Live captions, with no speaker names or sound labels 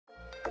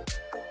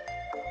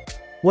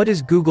What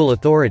is Google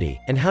Authority,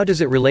 and how does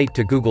it relate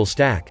to Google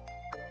Stack?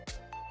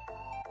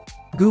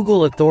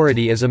 Google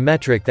Authority is a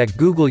metric that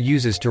Google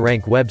uses to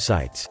rank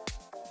websites.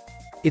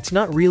 It's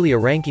not really a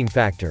ranking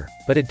factor,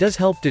 but it does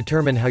help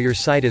determine how your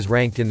site is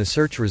ranked in the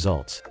search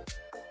results.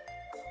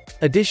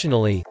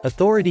 Additionally,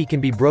 authority can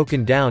be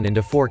broken down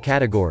into 4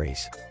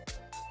 categories.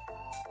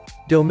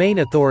 Domain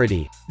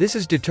authority. This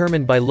is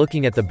determined by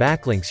looking at the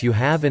backlinks you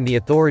have and the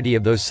authority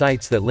of those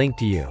sites that link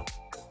to you.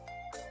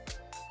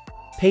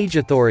 Page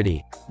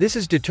authority. This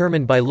is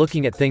determined by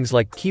looking at things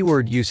like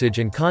keyword usage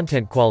and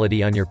content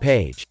quality on your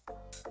page.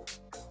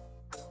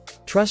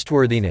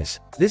 Trustworthiness.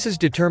 This is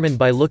determined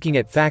by looking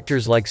at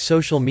factors like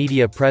social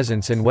media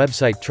presence and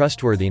website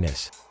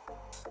trustworthiness.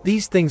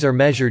 These things are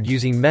measured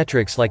using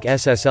metrics like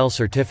SSL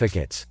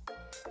certificates.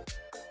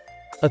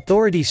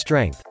 Authority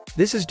strength.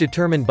 This is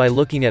determined by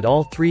looking at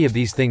all 3 of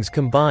these things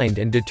combined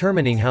and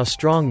determining how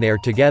strong they are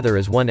together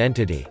as one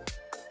entity.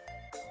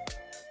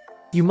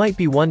 You might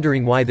be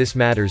wondering why this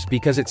matters,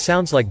 because it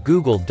sounds like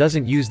Google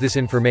doesn't use this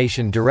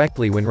information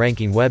directly when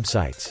ranking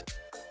websites.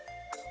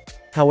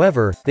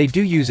 However, they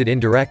do use it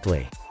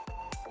indirectly.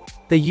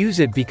 They use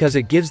it because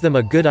it gives them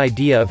a good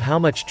idea of how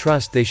much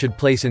trust they should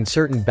place in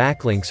certain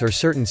backlinks or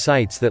certain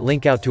sites that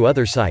link out to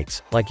other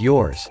sites, like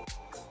yours.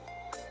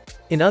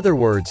 In other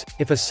words,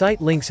 if a site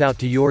links out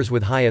to yours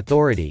with high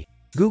authority,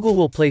 Google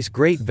will place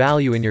great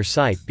value in your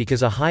site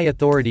because a high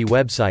authority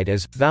website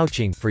is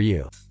vouching for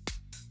you.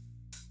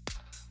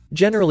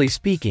 Generally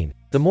speaking,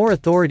 the more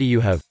authority you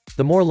have,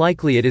 the more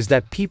likely it is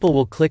that people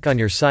will click on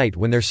your site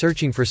when they're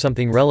searching for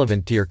something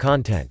relevant to your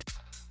content.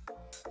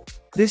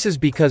 This is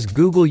because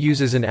Google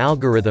uses an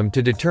algorithm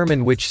to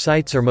determine which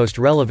sites are most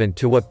relevant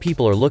to what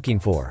people are looking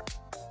for.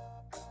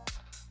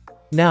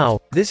 Now,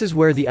 this is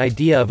where the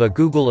idea of a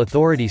Google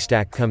Authority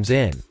Stack comes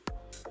in.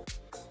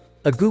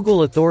 A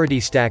Google Authority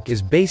Stack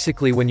is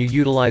basically when you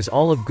utilize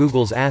all of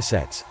Google's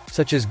assets,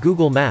 such as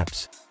Google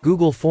Maps,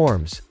 Google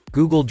Forms,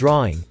 Google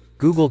Drawing,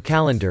 Google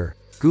Calendar,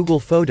 Google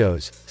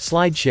Photos,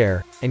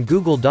 SlideShare, and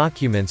Google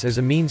Documents as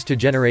a means to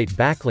generate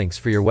backlinks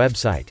for your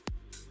website.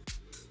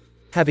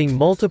 Having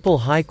multiple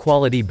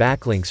high-quality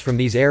backlinks from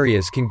these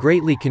areas can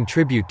greatly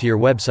contribute to your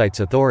website's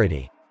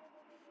authority.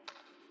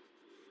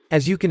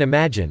 As you can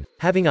imagine,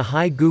 having a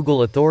high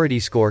Google Authority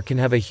score can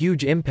have a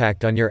huge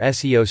impact on your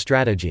SEO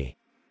strategy.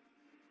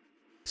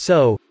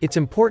 So, it's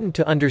important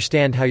to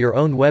understand how your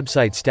own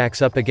website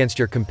stacks up against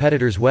your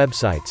competitors'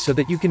 websites so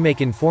that you can make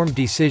informed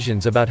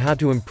decisions about how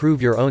to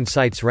improve your own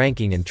site's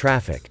ranking and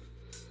traffic.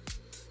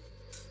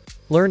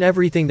 Learn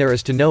everything there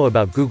is to know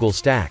about Google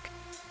Stack.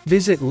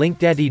 Visit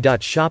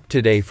linkdaddy.shop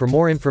today for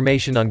more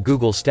information on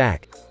Google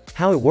Stack,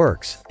 how it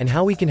works, and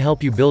how we can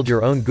help you build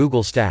your own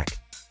Google Stack.